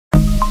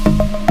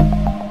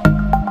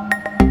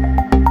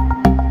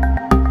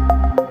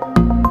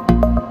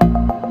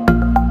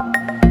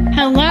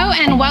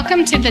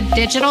Welcome to the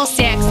Digital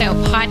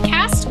CxO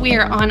podcast. We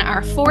are on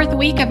our fourth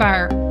week of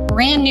our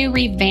brand new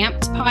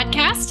revamped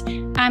podcast.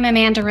 I'm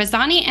Amanda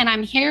Razani, and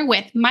I'm here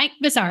with Mike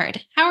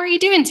Vizard. How are you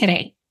doing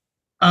today?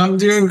 I'm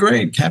doing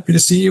great. Happy to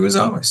see you as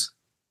always.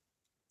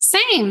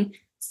 Same.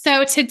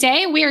 So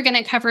today we are going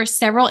to cover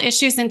several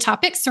issues and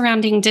topics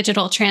surrounding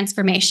digital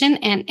transformation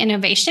and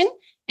innovation,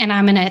 and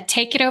I'm going to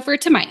take it over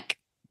to Mike.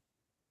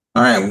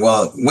 All right.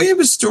 Well, we have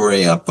a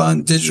story up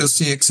on Digital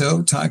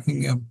CxO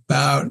talking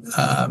about,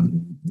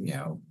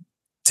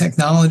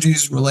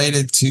 technologies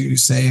related to,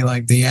 say,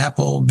 like the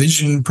Apple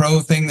Vision Pro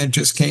thing that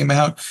just came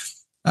out.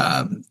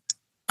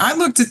 I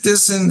looked at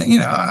this and,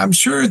 I'm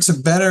sure it's a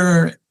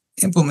better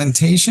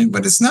implementation,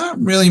 but it's not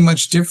really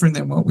much different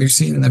than what we've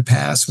seen in the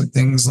past with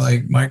things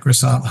like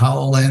Microsoft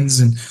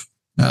HoloLens.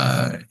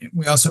 And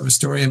we also have a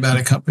story about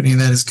a company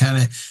that is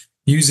kind of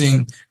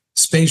using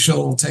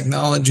spatial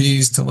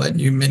technologies to let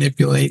you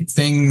manipulate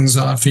things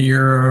off of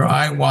your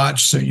iWatch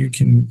so you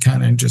can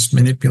kind of just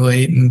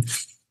manipulate. And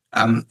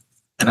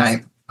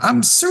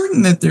I'm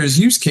certain that there's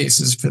use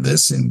cases for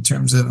this in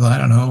terms of, I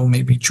don't know,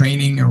 maybe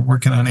training or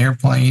working on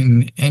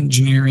airplane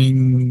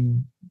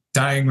engineering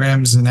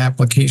diagrams and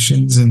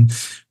applications and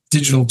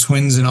digital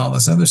twins and all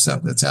this other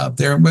stuff that's out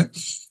there. But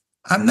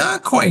I'm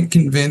not quite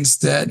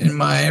convinced that in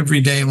my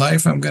everyday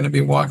life, I'm going to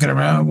be walking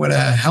around with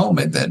a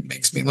helmet that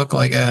makes me look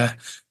like an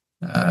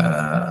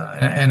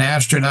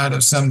astronaut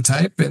of some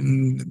type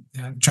and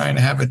trying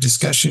to have a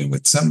discussion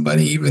with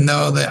somebody, even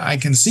though that I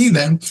can see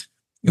them.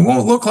 It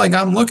won't look like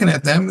I'm looking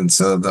at them. And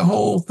so the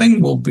whole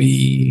thing will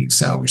be,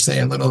 shall we say,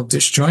 a little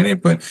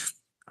disjointed. But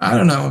I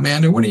don't know,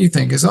 Amanda, what do you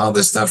think? Is all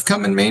this stuff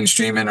coming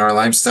mainstream in our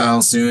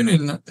lifestyle soon?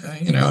 And,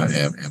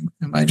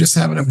 am I just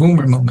having a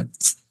boomer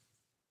moment?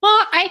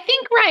 Well, I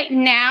think right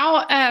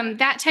now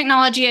that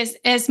technology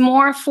is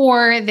more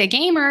for the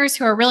gamers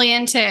who are really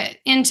into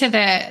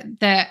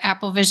the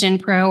Apple Vision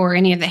Pro or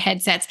any of the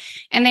headsets,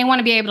 and they want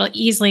to be able to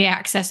easily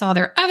access all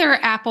their other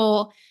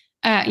Apple,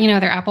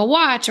 their Apple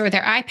Watch or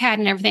their iPad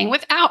and everything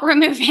without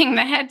removing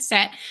the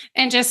headset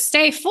and just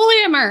stay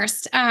fully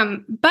immersed.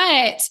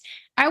 But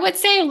I would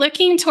say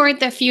looking toward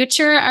the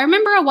future, I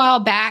remember a while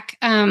back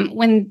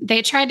when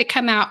they tried to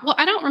come out, well,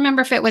 I don't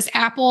remember if it was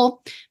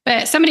Apple,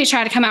 but somebody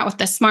tried to come out with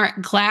the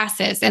smart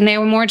glasses and they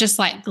were more just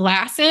like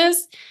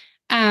glasses.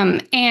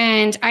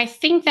 And I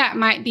think that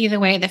might be the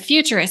way the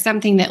future is,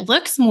 something that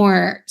looks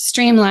more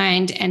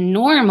streamlined and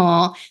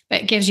normal,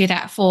 but gives you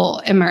that full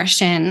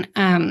immersion.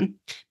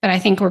 But I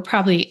think we're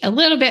probably a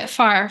little bit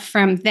far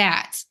from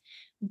that.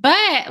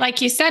 But like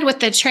you said,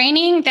 with the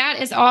training, that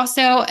is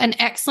also an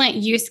excellent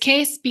use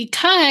case,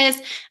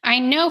 because I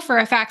know for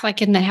a fact, like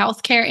in the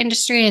healthcare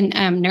industry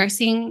and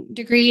nursing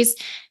degrees,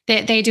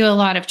 that they do a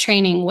lot of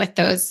training with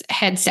those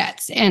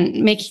headsets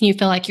and making you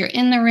feel like you're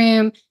in the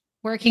room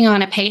working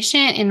on a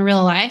patient in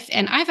real life.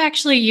 And I've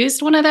actually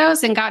used one of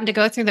those and gotten to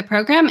go through the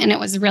program, and it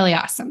was really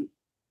awesome.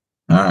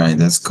 All right,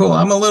 that's cool.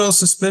 I'm a little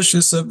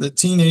suspicious of the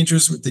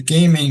teenagers with the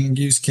gaming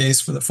use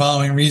case for the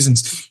following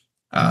reasons.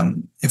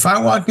 If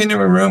I walk into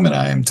a room and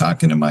I am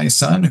talking to my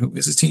son, who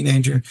is a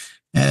teenager,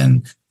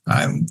 and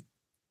I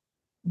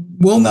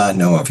will not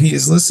know if he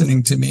is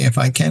listening to me if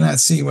I cannot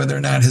see whether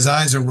or not his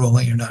eyes are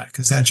rolling or not,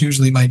 because that's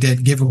usually my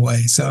dead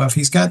giveaway. So if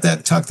he's got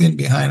that tucked in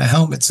behind a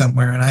helmet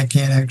somewhere and I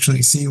can't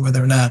actually see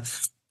whether or not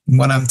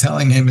what I'm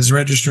telling him is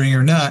registering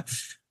or not,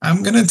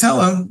 I'm going to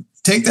tell him,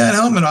 take that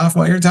helmet off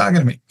while you're talking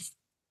to me.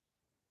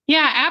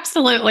 Yeah,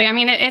 absolutely. I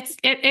mean,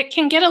 it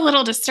can get a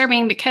little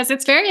disturbing because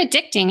it's very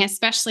addicting,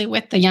 especially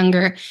with the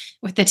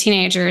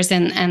teenagers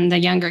and the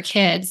younger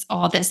kids.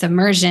 All this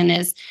immersion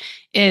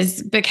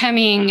is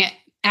becoming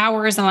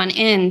hours on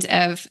end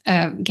of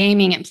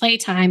gaming and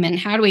playtime. And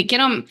how do we get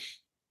them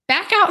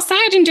back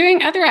outside and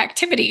doing other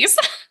activities?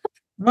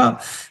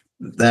 Well,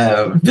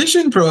 the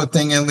Vision Pro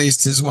thing at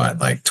least is what,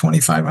 like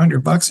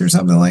 $2,500 or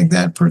something like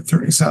that per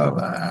 30. So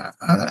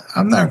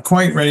I'm not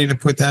quite ready to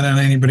put that on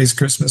anybody's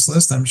Christmas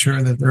list. I'm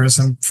sure that there are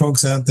some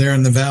folks out there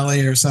in the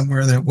Valley or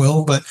somewhere that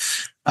will, but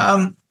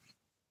I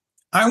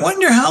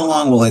wonder how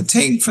long will it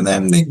take for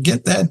them to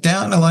get that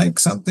down to like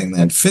something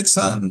that fits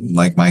on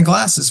like my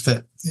glasses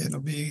fit. It'll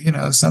be,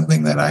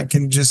 something that I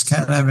can just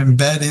kind of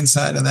embed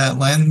inside of that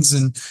lens,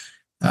 and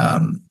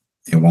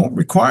it won't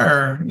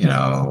require,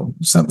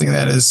 something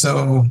that is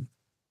so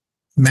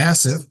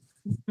massive.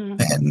 Mm-hmm.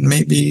 And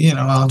maybe,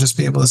 I'll just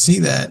be able to see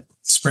that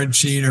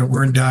spreadsheet or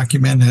Word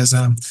document as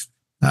I'm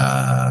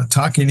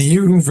talking to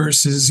you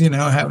versus,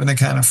 having to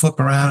kind of flip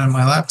around on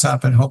my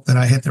laptop and hope that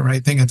I hit the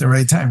right thing at the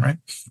right time, right?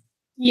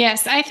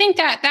 Yes, I think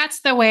that's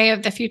the way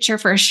of the future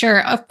for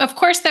sure. Of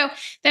course, though,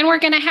 then we're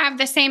going to have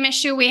the same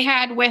issue we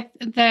had with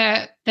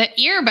the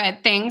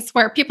earbud things,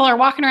 where people are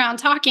walking around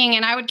talking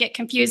and I would get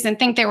confused and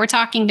think they were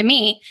talking to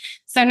me.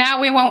 So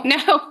now we won't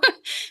know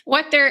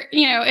what they're,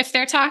 if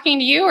they're talking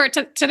to you or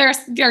to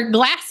their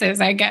glasses,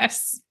 I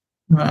guess.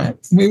 Right.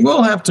 We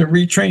will have to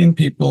retrain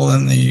people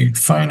in the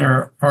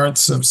finer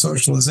arts of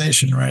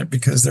socialization, right?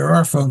 Because there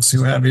are folks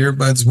who have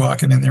earbuds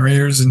walking in their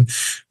ears and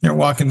they're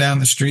walking down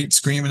the street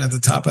screaming at the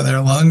top of their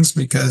lungs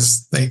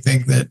because they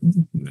think that,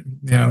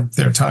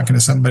 they're talking to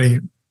somebody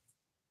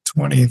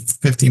 20,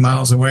 50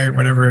 miles away or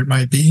whatever it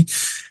might be.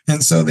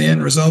 And so the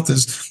end result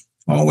is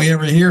all we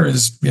ever hear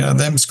is,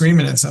 them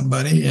screaming at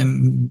somebody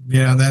and,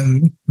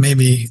 then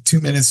maybe 2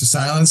 minutes of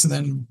silence and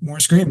then more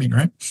screaming,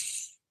 right?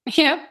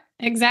 Yep,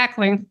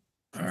 exactly.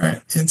 All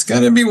right. It's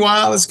going to be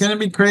wild. It's going to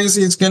be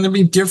crazy. It's going to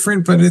be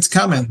different, but it's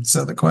coming.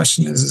 So the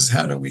question is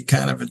how do we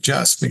kind of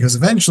adjust? Because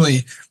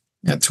eventually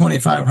a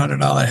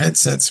 $2,500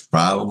 headset's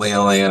probably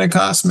only going to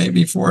cost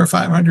maybe $400 or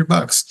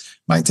 $500.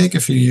 Might take a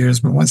few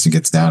years, but once it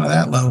gets down to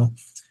that level,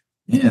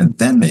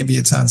 then maybe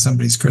it's on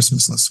somebody's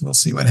Christmas list. We'll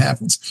see what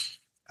happens.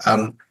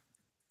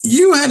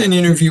 You had an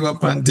interview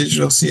up on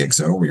Digital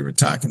CxO. We were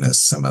talking to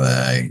some of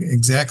the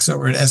execs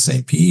over at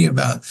SAP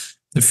about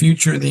the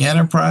future of the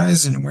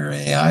enterprise and where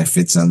AI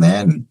fits on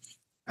that. And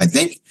I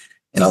think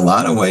in a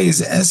lot of ways,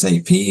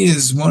 SAP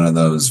is one of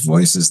those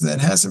voices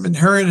that hasn't been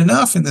heard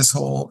enough in this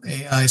whole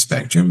AI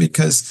spectrum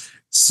because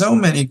so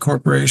many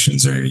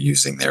corporations are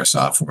using their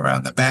software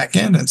on the back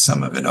end, and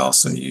some of it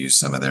also use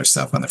some of their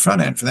stuff on the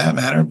front end for that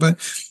matter.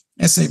 But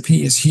SAP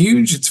is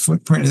huge. Its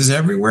footprint is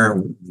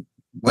everywhere.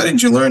 What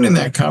did you learn in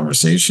that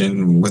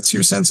conversation? What's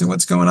your sense of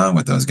what's going on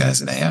with those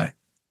guys in AI?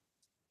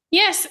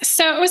 Yes,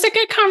 so it was a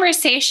good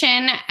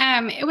conversation.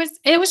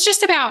 It was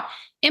just about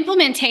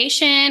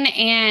implementation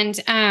and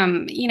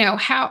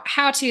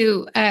how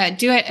to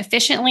do it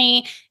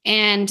efficiently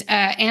and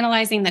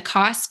analyzing the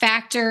cost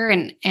factor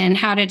and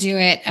how to do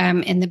it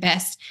in the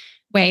best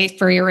way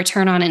for your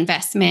return on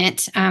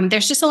investment.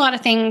 There's just a lot of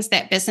things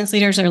that business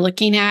leaders are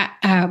looking at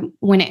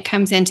when it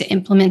comes into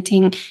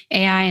implementing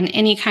AI and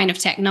any kind of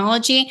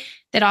technology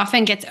that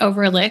often gets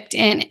overlooked.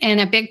 And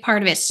a big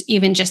part of it's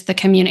even just the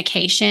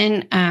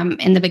communication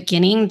in the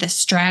beginning, the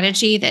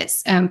strategy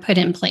that's put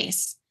in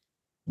place.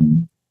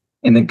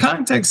 In the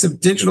context of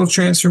digital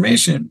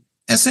transformation,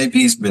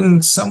 SAP's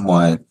been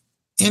somewhat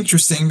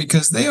interesting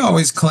because they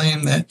always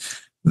claim that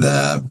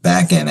the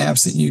back-end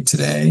apps that you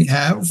today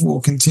have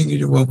will continue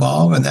to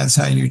evolve, and that's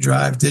how you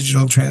drive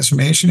digital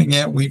transformation. And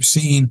yet we've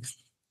seen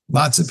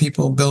lots of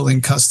people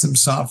building custom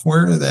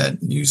software that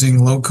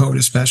using low code,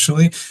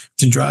 especially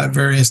to drive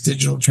various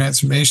digital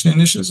transformation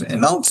initiatives.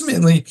 And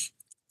ultimately,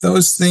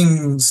 those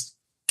things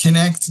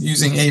connect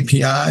using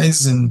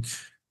APIs and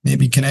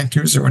maybe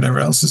connectors or whatever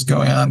else is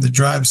going on to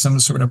drive some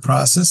sort of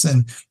process.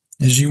 And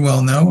as you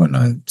well know,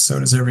 and so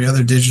does every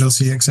other digital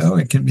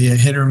CxO, it can be a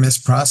hit or miss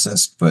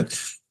process.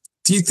 But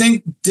do you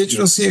think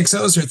digital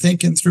CxOs are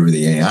thinking through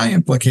the AI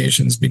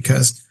implications?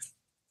 Because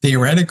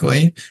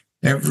theoretically,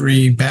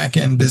 every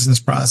back-end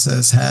business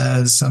process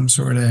has some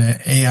sort of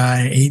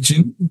AI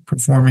agent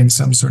performing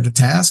some sort of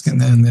task. And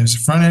then there's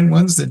front-end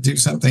ones that do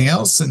something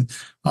else. And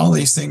all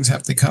these things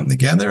have to come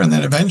together. And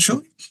then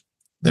eventually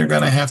they're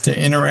going to have to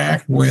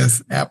interact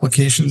with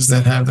applications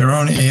that have their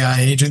own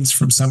AI agents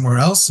from somewhere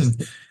else.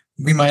 And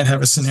we might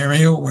have a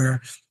scenario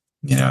where,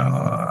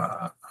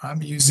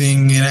 I'm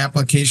using an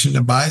application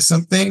to buy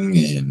something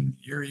and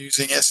you're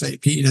using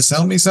SAP to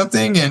sell me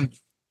something, and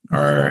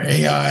our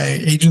AI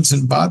agents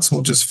and bots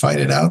will just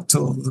fight it out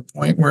till the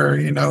point where,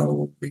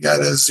 we got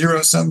a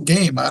zero-sum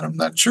game. I'm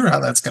not sure how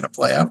that's going to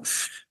play out.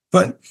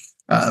 But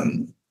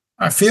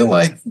I feel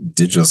like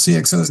digital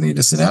CxOs need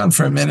to sit down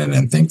for a minute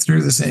and think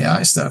through this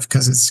AI stuff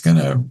because it's going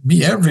to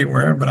be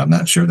everywhere, but I'm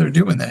not sure they're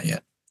doing that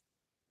yet.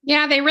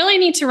 Yeah, they really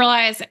need to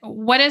realize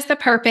what is the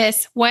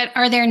purpose, what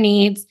are their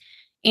needs,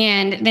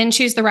 and then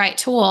choose the right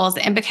tools.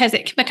 And because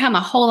it can become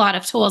a whole lot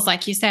of tools,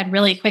 like you said,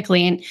 really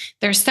quickly. And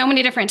there's so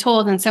many different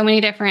tools and so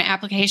many different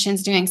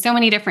applications doing so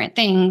many different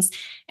things.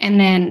 And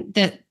then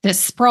the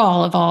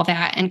sprawl of all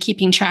that and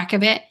keeping track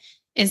of it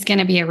is going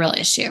to be a real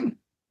issue.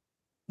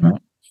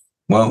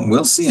 Well,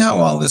 we'll see how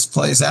all this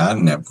plays out.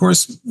 And of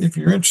course, if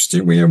you're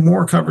interested, we have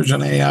more coverage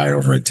on AI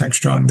over at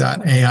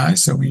techstrong.ai.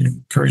 So we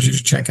encourage you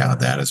to check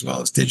out that as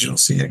well as Digital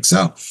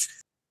CxO.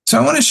 So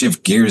I want to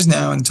shift gears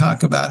now and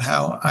talk about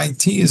how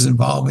IT is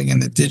evolving in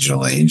the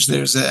digital age.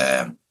 There's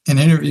an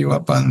interview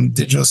up on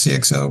Digital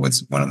CxO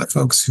with one of the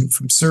folks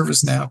from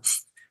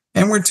ServiceNow.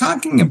 And we're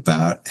talking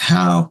about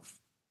how,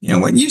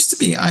 what used to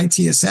be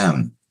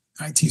ITSM,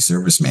 IT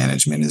service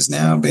management, has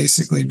now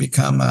basically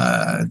become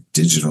a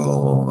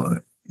digital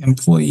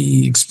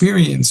employee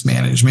experience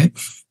management.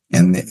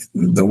 And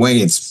the way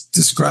it's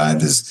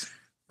described is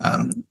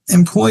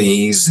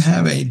employees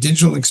have a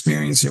digital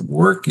experience at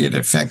work. It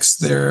affects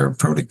their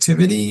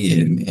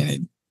productivity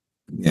and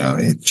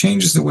it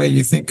changes the way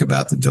you think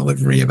about the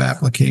delivery of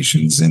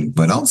applications.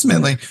 But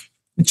ultimately,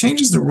 it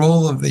changes the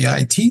role of the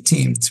IT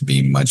team to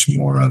be much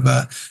more of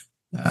a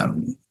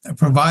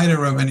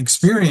provider of an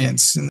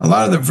experience. And a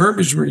lot of the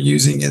verbiage we're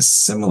using is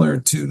similar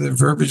to the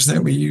verbiage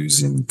that we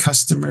use in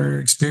customer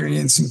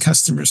experience and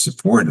customer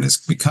support, and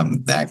it's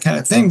become that kind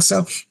of thing.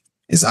 So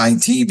is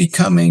IT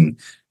becoming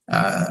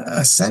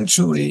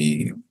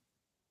essentially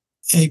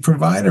a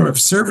provider of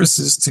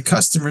services to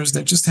customers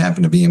that just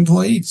happen to be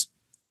employees?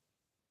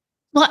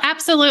 Well,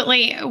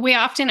 absolutely. We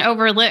often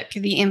overlook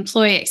the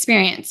employee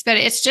experience, but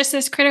it's just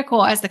as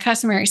critical as the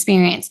customer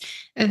experience.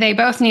 They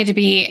both need to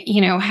be,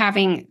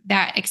 having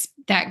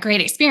that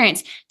great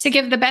experience to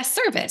give the best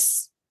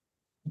service.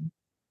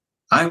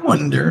 I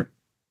wonder,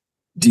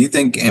 Do you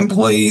think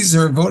employees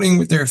are voting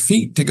with their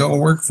feet to go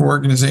work for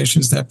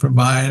organizations that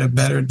provide a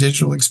better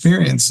digital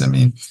experience? I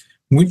mean,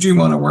 would you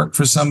want to work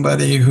for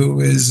somebody who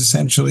is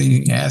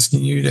essentially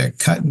asking you to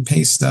cut and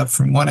paste stuff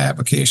from one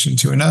application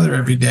to another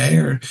every day?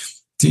 Or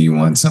do you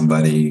want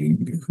somebody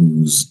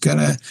who's going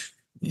to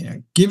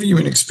give you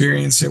an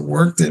experience at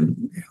work that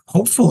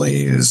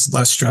hopefully is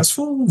less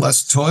stressful,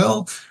 less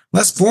toil,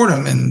 less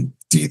boredom? And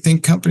do you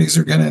think companies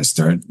are going to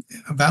start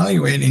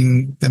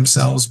evaluating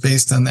themselves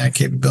based on that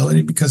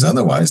capability? Because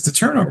otherwise the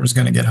turnover is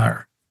going to get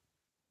higher.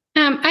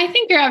 I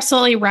think you're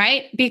absolutely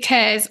right,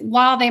 because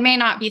while they may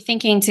not be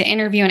thinking to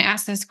interview and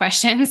ask those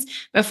questions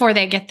before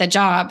they get the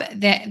job,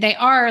 that they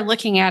are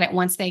looking at it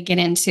once they get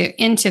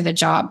into the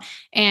job.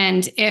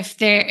 And if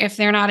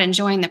they're not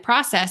enjoying the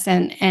process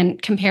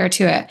and compared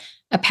to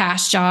a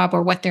past job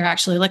or what they're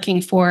actually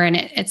looking for, and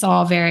it's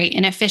all very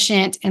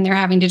inefficient and they're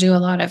having to do a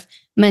lot of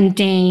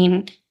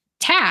mundane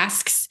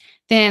tasks,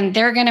 then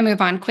they're going to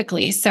move on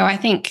quickly. So I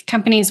think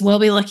companies will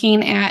be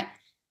looking at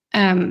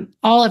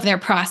all of their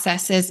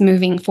processes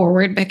moving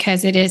forward,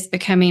 because it is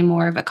becoming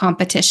more of a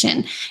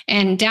competition.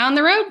 And down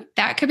the road,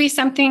 that could be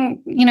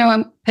something,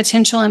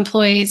 potential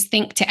employees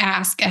think to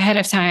ask ahead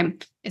of time,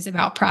 is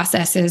about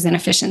processes and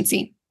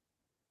efficiency.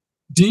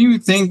 Do you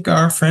think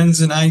our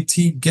friends in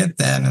IT get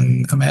that?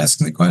 And I'm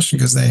asking the question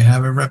because they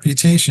have a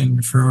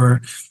reputation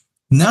for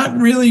not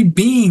really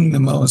being the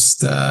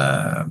most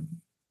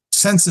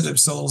sensitive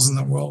souls in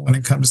the world when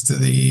it comes to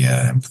the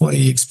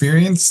employee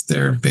experience.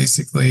 They're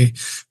basically,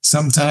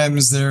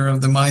 sometimes they're of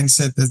the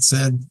mindset that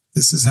said,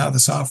 this is how the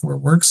software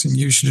works and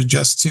you should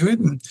adjust to it.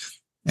 And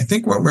I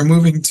think what we're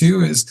moving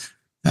to is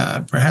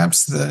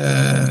perhaps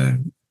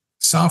the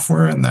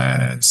software and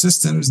the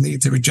systems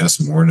need to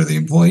adjust more to the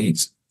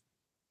employees.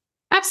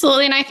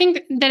 Absolutely. And I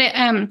think that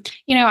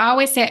I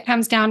always say it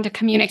comes down to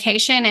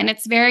communication, and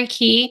it's very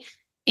key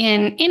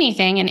in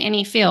anything, in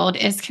any field,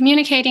 is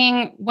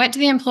communicating what do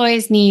the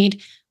employees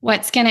need,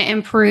 what's going to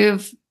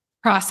improve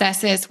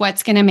processes,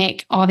 what's going to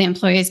make all the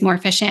employees more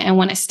efficient and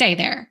want to stay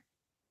there.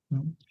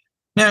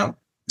 Now,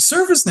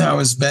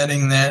 ServiceNow is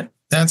betting that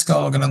that's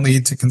all going to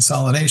lead to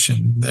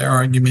consolidation. Their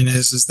argument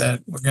is that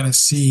we're going to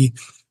see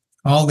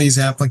all these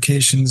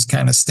applications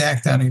kind of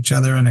stacked on each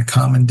other in a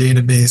common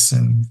database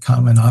and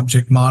common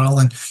object model.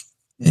 And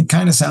it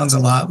kind of sounds a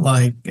lot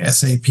like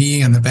SAP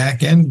on the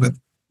back end, but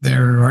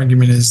their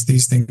argument is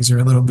these things are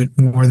a little bit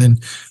more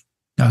than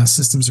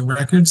systems of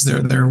records.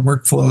 They're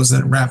workflows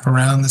that wrap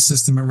around the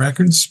system of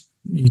records.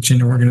 Each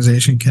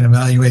organization can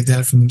evaluate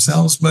that for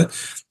themselves. But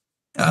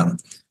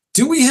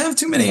do we have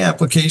too many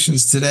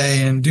applications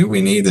today? And do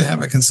we need to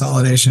have a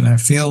consolidation? I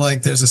feel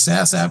like there's a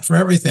SaaS app for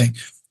everything.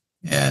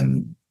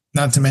 And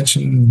not to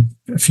mention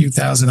a few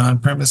thousand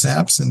on-premise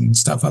apps and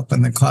stuff up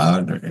in the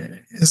cloud.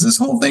 Is this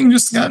whole thing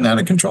just gotten out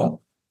of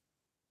control?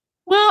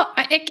 Well,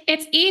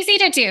 it's easy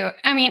to do.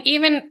 I mean,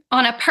 even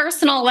on a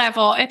personal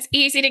level, it's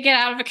easy to get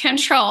out of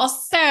control.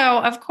 So,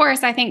 of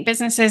course, I think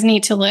businesses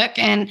need to look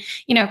and,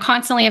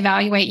 constantly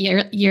evaluate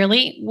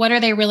yearly. What are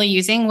they really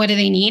using? What do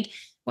they need?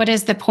 What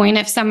is the point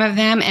of some of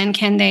them? And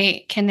can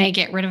they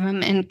get rid of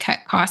them and cut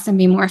costs and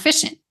be more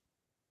efficient?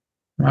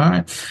 All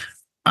right.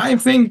 I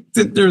think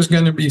that there's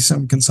going to be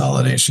some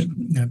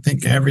consolidation. I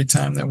think every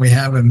time that we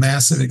have a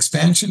massive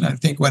expansion, I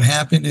think what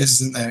happened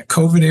is in the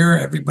COVID era,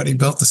 everybody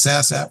built a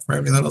SaaS app for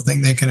every little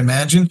thing they could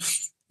imagine.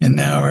 And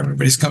now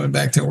everybody's coming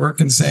back to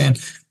work and saying,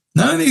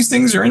 none of these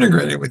things are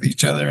integrated with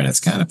each other. And it's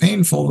kind of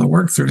painful to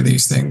work through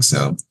these things.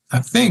 So I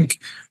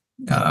think,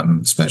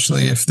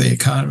 especially if the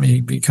economy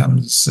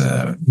becomes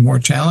more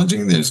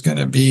challenging, there's going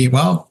to be,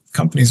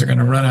 companies are going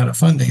to run out of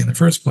funding in the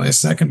first place.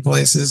 Second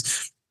place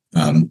is,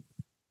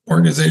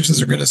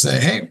 organizations are going to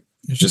say, hey,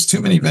 there's just too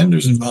many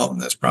vendors involved in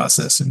this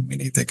process and we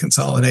need to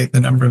consolidate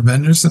the number of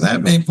vendors. So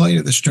that may play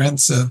to the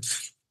strengths of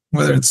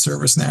whether it's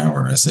ServiceNow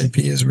or SAP,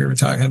 as we were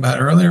talking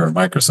about earlier, or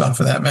Microsoft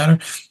for that matter.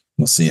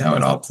 We'll see how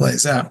it all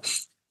plays out.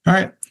 All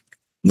right.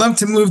 Love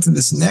to move to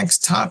this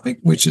next topic,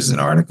 which is an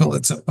article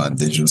that's up on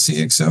Digital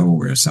CxO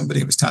where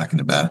somebody was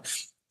talking about,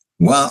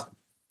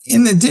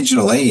 in the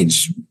digital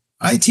age,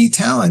 IT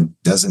talent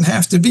doesn't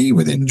have to be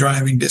within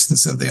driving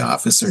distance of the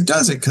office, or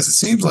does it? Because it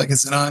seems like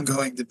it's an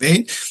ongoing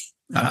debate.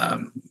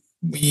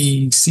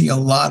 We see a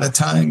lot of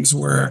times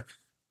where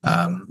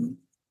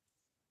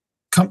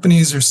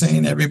companies are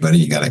saying, everybody,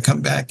 you got to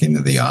come back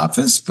into the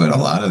office. But a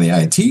lot of the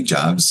IT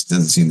jobs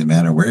doesn't seem to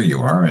matter where you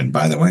are. And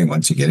by the way,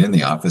 once you get in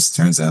the office, it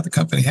turns out the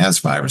company has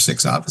 5 or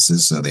 6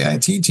 offices. So the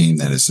IT team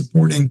that is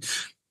supporting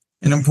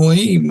an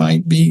employee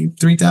might be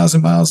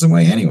 3,000 miles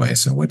away anyway.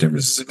 So what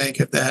difference does it make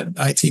if that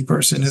IT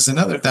person is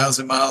another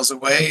 1,000 miles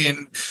away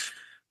and,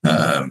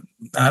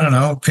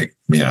 pick,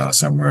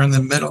 somewhere in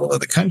the middle of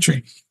the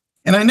country?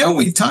 And I know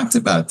we talked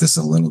about this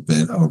a little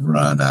bit over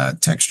on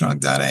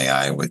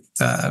techstrong.ai with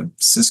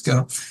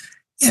Cisco.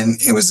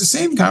 And it was the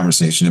same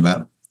conversation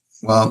about,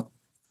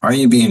 are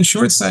you being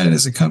short-sighted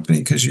as a company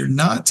because you're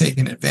not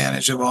taking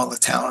advantage of all the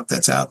talent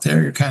that's out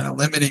there? You're kind of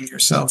limiting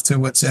yourself to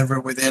what's ever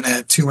within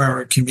a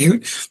 2-hour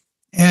commute.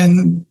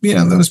 And,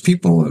 those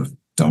people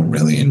don't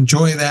really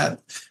enjoy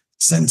that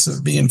sense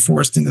of being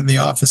forced into the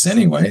office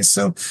anyway.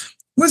 So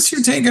what's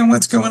your take on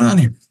what's going on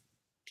here?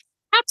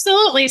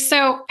 Absolutely.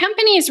 So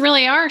companies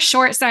really are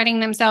short-sighting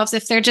themselves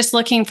if they're just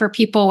looking for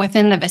people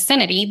within the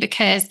vicinity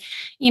because,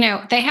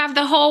 they have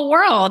the whole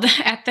world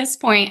at this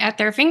point at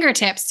their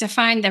fingertips to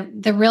find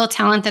the real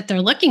talent that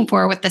they're looking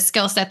for with the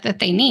skill set that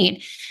they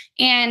need.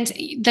 And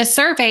the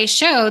survey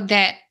showed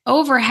that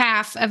over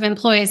half of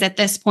employees at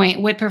this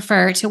point would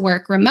prefer to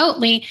work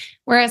remotely,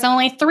 whereas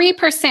only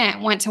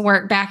 3% want to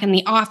work back in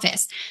the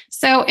office.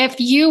 So if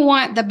you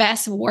want the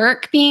best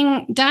work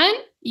being done,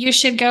 you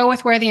should go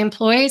with where the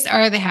employees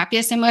are the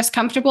happiest and most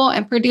comfortable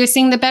and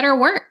producing the better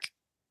work.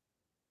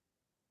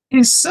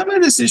 Is some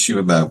of this issue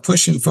about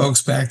pushing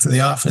folks back to the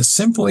office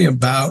simply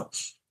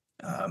about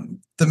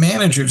the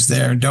managers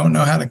there don't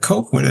know how to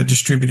cope with a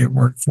distributed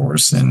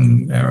workforce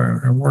and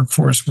or a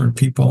workforce where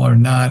people are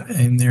not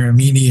in their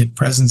immediate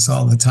presence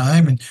all the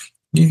time? And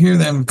you hear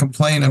them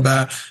complain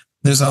about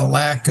there's a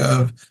lack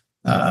of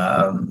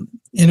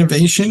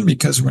innovation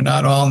because we're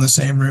not all in the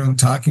same room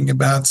talking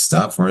about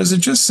stuff, or is it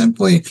just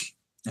simply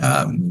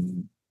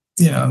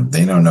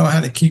they don't know how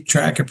to keep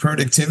track of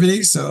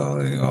productivity.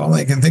 So all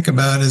they can think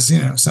about is,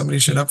 somebody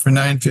showed up for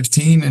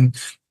 9:15 and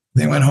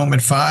they went home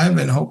at 5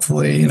 and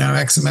hopefully,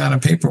 X amount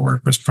of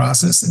paperwork was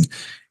processed. And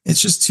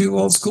it's just too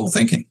old school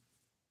thinking.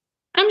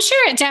 I'm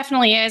sure it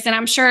definitely is. And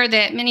I'm sure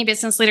that many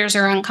business leaders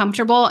are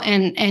uncomfortable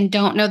and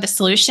don't know the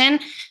solution.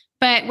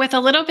 But with a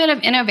little bit of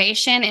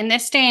innovation in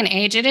this day and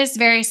age, it is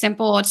very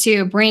simple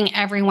to bring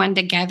everyone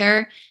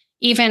together,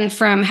 even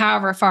from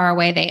however far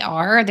away they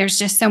are. There's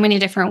just so many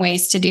different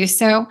ways to do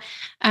so.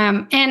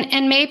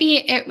 And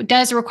maybe it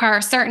does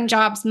require certain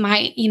jobs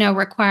might,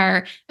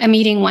 require a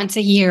meeting once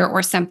a year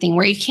or something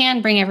where you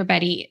can bring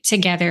everybody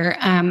together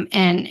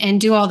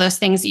and do all those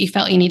things that you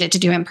felt you needed to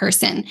do in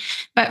person.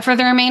 But for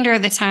the remainder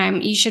of the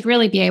time, you should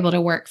really be able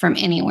to work from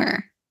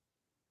anywhere.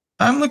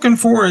 I'm looking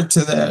forward to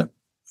that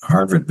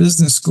Harvard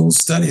Business School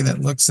study that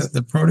looks at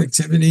the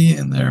productivity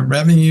and the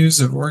revenues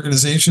of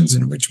organizations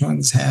and which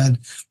ones had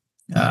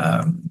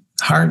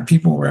hired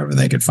people wherever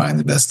they could find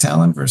the best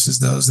talent versus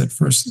those that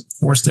first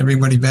forced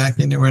everybody back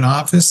into an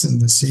office,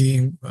 and to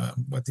see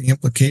what the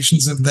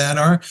implications of that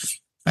are.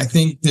 I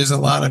think there's a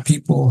lot of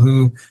people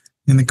who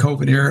in the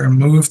COVID era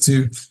moved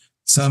to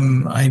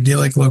some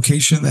idyllic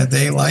location that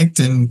they liked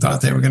and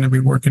thought they were going to be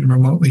working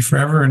remotely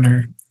forever, and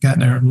they're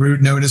gotten a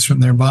rude notice from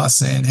their boss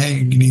saying, hey,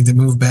 you need to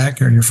move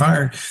back or you're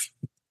fired.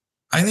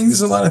 I think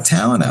there's a lot of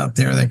talent out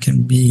there that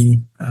can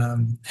be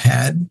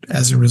had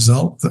as a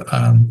result.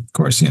 Of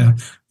course,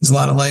 there's a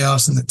lot of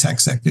layoffs in the tech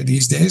sector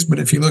these days, but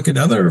if you look at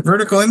other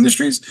vertical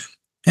industries,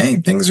 hey,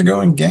 things are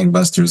going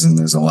gangbusters and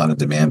there's a lot of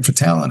demand for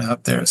talent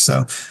out there.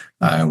 So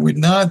I would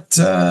not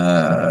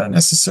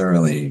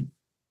necessarily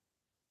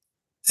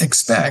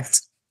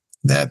expect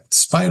that,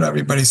 despite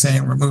everybody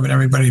saying we're moving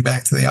everybody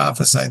back to the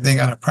office, I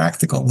think on a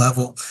practical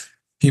level,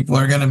 people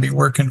are going to be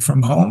working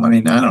from home. I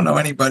mean, I don't know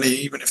anybody,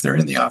 even if they're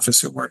in the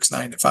office, who works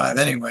 9 to 5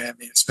 anyway. I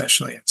mean,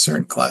 especially in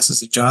certain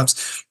classes of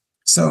jobs.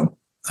 So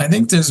I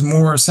think there's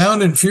more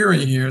sound and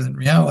fury here than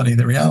reality.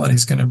 The reality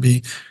is going to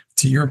be,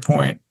 to your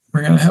point,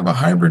 we're going to have a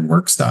hybrid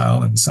work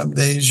style. And some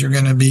days you're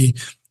going to be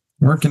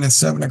working at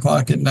 7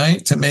 o'clock at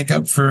night to make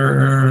up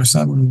for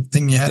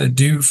something you had to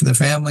do for the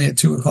family at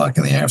 2 o'clock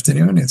in the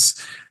afternoon. It's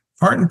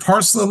part and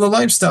parcel of the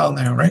lifestyle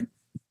now, right?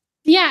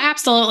 Yeah,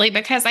 absolutely.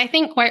 Because I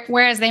think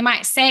whereas they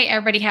might say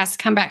everybody has to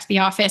come back to the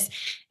office,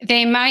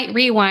 they might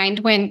rewind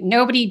when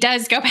nobody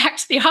does go back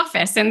to the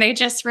office and they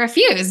just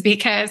refuse.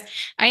 Because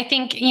I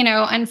think,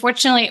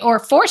 unfortunately or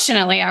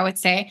fortunately, I would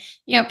say,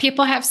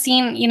 people have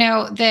seen,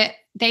 that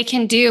they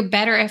can do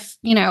better if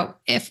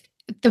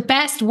the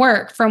best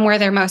work from where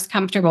they're most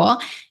comfortable.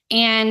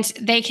 And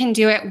they can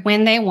do it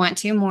when they want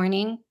to,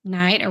 morning,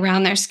 night,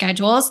 around their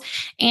schedules.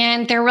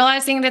 And they're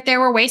realizing that they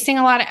were wasting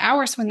a lot of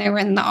hours when they were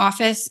in the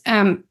office,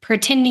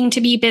 pretending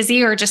to be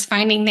busy or just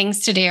finding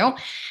things to do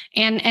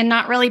and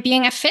not really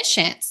being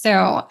efficient.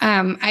 So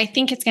I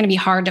think it's going to be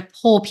hard to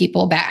pull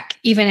people back,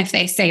 even if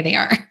they say they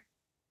are.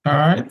 All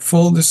right.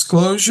 Full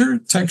disclosure,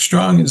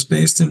 TechStrong is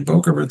based in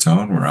Boca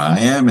Raton, where I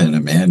am, and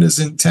Amanda's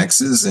in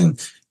Texas,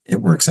 and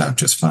it works out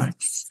just fine.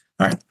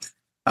 All right.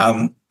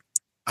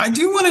 I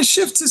do want to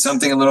shift to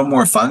something a little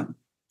more fun.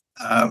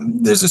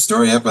 There's a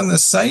story up on the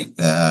site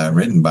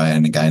written by a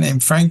guy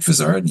named Frank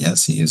Vizard.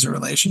 Yes, he is a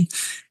relation.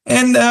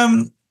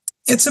 And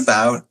it's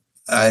about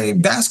a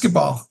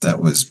basketball that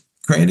was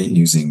created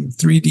using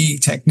 3D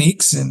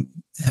techniques and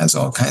has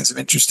all kinds of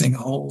interesting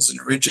holes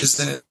and ridges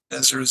in it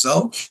as a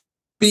result.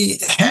 We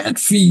had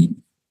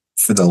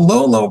for the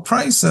low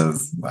price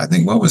of, I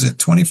think, what was it,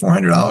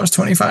 $2,400,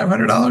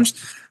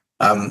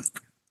 $2,500?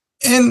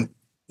 And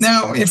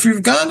now, if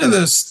you've gone to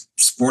this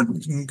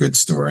sporting goods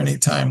store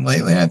anytime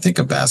lately, I think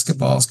a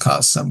basketball's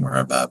cost somewhere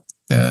about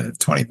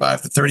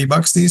 $25 to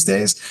 $30 these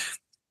days.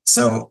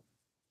 So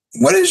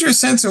what is your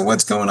sense of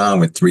what's going on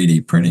with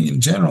 3D printing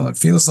in general? It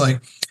feels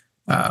like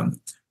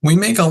we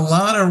make a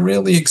lot of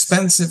really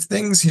expensive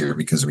things here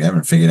because we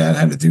haven't figured out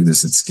how to do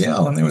this at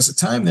scale. And there was a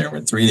time there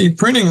when 3D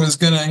printing was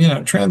going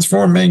to,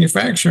 transform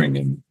manufacturing.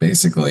 And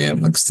basically it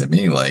looks to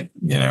me like,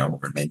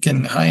 we're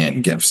making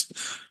high-end gifts.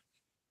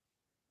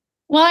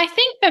 Well, I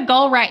think the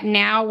goal right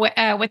now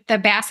with the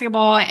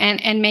basketball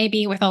and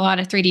maybe with a lot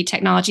of 3D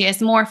technology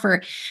is more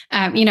for,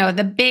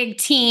 the big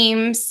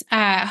teams,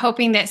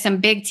 hoping that some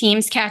big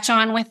teams catch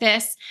on with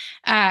this.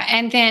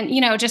 And then,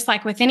 just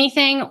like with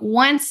anything,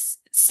 once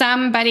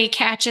somebody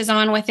catches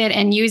on with it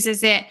and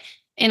uses it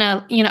in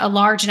a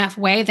large enough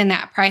way, then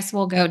that price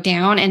will go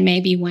down. And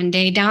maybe one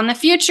day down the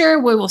future,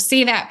 we will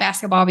see that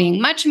basketball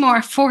being much more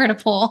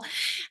affordable.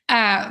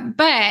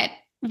 But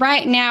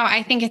right now,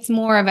 I think it's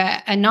more of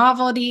a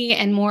novelty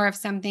and more of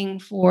something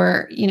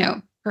for,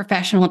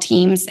 professional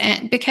teams,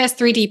 and because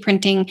 3D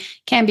printing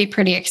can be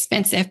pretty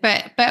expensive.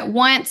 But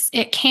once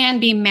it can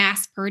be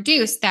mass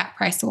produced, that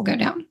price will go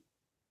down.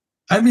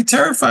 I'd be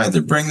terrified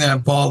to bring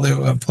that ball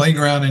to a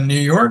playground in New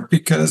York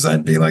because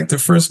I'd be like, the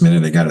first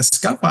minute it got a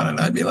scuff on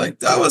it, I'd be like,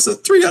 that was a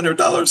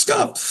 $300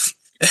 scuff.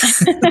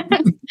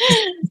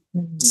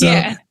 So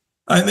yeah.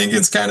 I think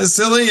it's kind of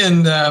silly.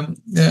 And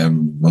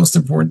most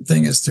important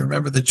thing is to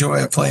remember the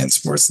joy of playing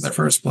sports in the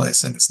first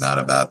place. And it's not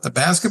about the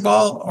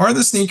basketball or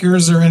the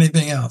sneakers or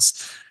anything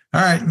else.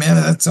 All right, man,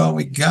 that's all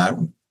we got.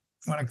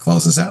 Want to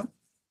close us out?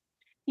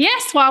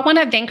 Yes. Well, I want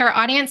to thank our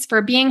audience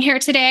for being here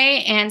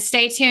today, and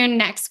stay tuned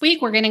next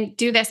week. We're going to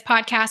do this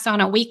podcast on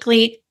a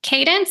weekly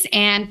cadence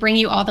and bring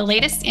you all the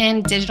latest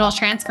in digital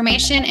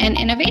transformation and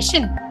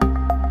innovation.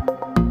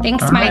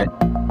 Thanks, all Mike.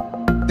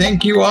 Right.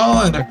 Thank you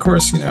all. And of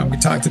course, we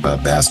talked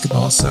about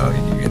basketball, so,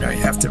 you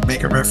have to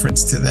make a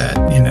reference to that,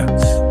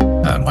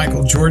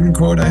 Michael Jordan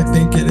quote, I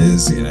think it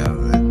is,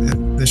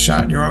 the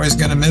shot you're always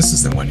going to miss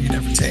is the one you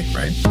never take,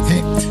 right?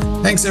 Hey,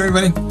 thanks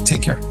everybody.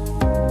 Take care.